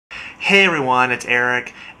Hey everyone, it's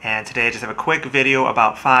Eric, and today I just have a quick video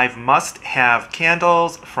about 5 must-have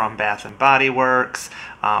candles from Bath & Body Works.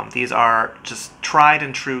 These are just tried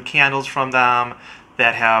and true candles from them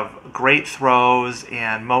that have great throws,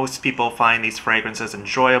 and most people find these fragrances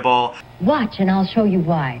enjoyable. Watch and I'll show you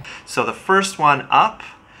why. So the first one up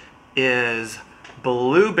is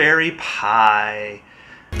Blueberry Pie.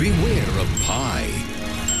 Beware of pie.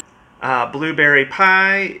 Blueberry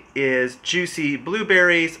Pie is juicy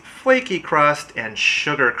blueberries, flaky crust, and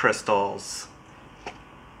sugar crystals.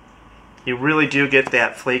 You really do get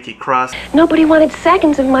that flaky crust. Nobody wanted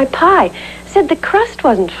seconds of my pie. Said the crust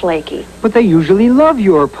wasn't flaky. But they usually love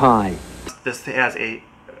your pie. This has a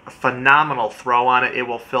phenomenal throw on it. It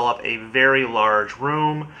will fill up a very large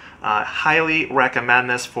room. Highly recommend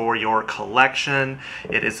this for your collection.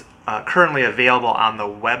 It is currently available on the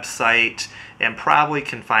website and probably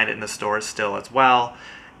can find it in the stores still as well.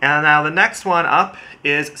 And now the next one up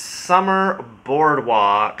is Summer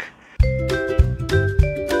Boardwalk.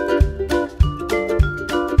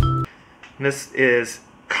 This is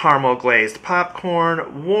caramel glazed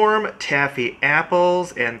popcorn, warm taffy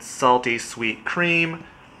apples, and salty sweet cream.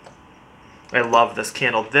 I love this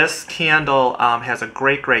candle. This candle has a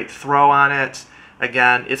great throw on it.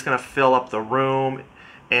 Again, it's going to fill up the room,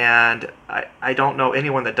 and I don't know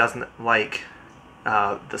anyone that doesn't like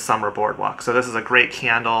the Summer Boardwalk. So this is a great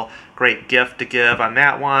candle, great gift to give on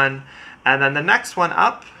that one. And then the next one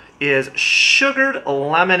up is Sugared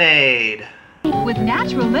Lemonade. With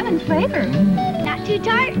natural lemon flavor. Not too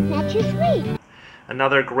tart, not too sweet.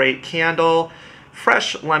 Another great candle.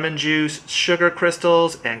 Fresh lemon juice, sugar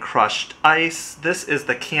crystals, and crushed ice. This is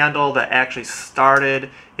the candle that actually started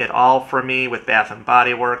it all for me with Bath &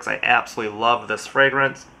 Body Works. I absolutely love this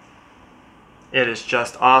fragrance. It is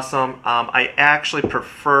just awesome. I actually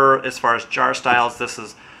prefer, as far as jar styles, this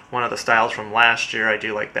is one of the styles from last year. I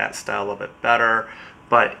do like that style a little bit better,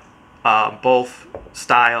 but both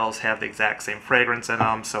styles have the exact same fragrance in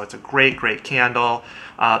them, so it's a great candle.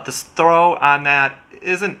 This throw on that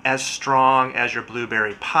isn't as strong as your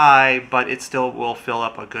Blueberry Pie, but it still will fill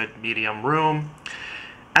up a good medium room.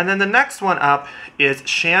 And then the next one up is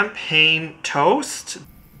Champagne Toast.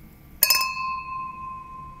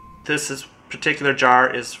 This particular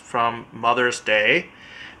jar is from Mother's Day,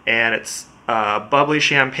 and it's bubbly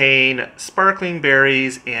champagne, sparkling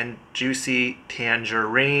berries, and juicy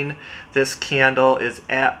tangerine. This candle is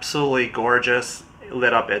absolutely gorgeous,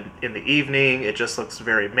 lit up in the evening. It just looks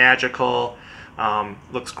very magical.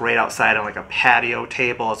 Looks great outside on like a patio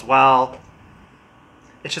table as well.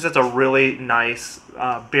 It's a really nice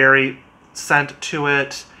berry scent to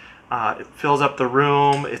it. It fills up the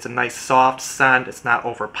room. It's a nice soft scent. It's not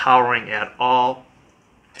overpowering at all.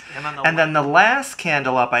 And then the last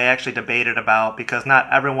candle up I actually debated about, because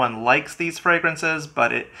not everyone likes these fragrances,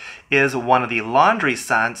 but it is one of the laundry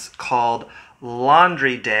scents called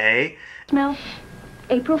Laundry Day. Smell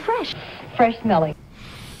April fresh. Fresh smelling.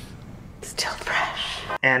 Still fresh.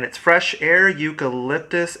 And it's fresh air,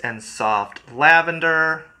 eucalyptus, and soft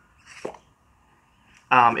lavender.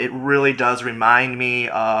 It really does remind me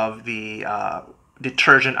of the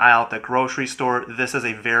detergent aisle at the grocery store. This is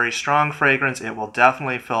a very strong fragrance. It will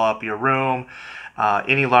definitely fill up your room.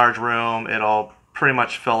 Any large room, it'll pretty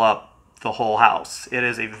much fill up the whole house. It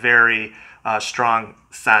is a very strong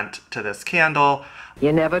scent to this candle.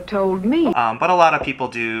 You never told me. But a lot of people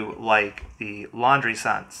do like the laundry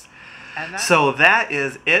scents. So that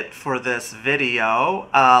is it for this video.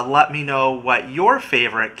 Let me know what your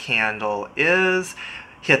favorite candle is.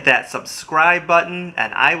 Hit that subscribe button,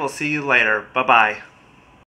 and I will see you later. Bye-bye.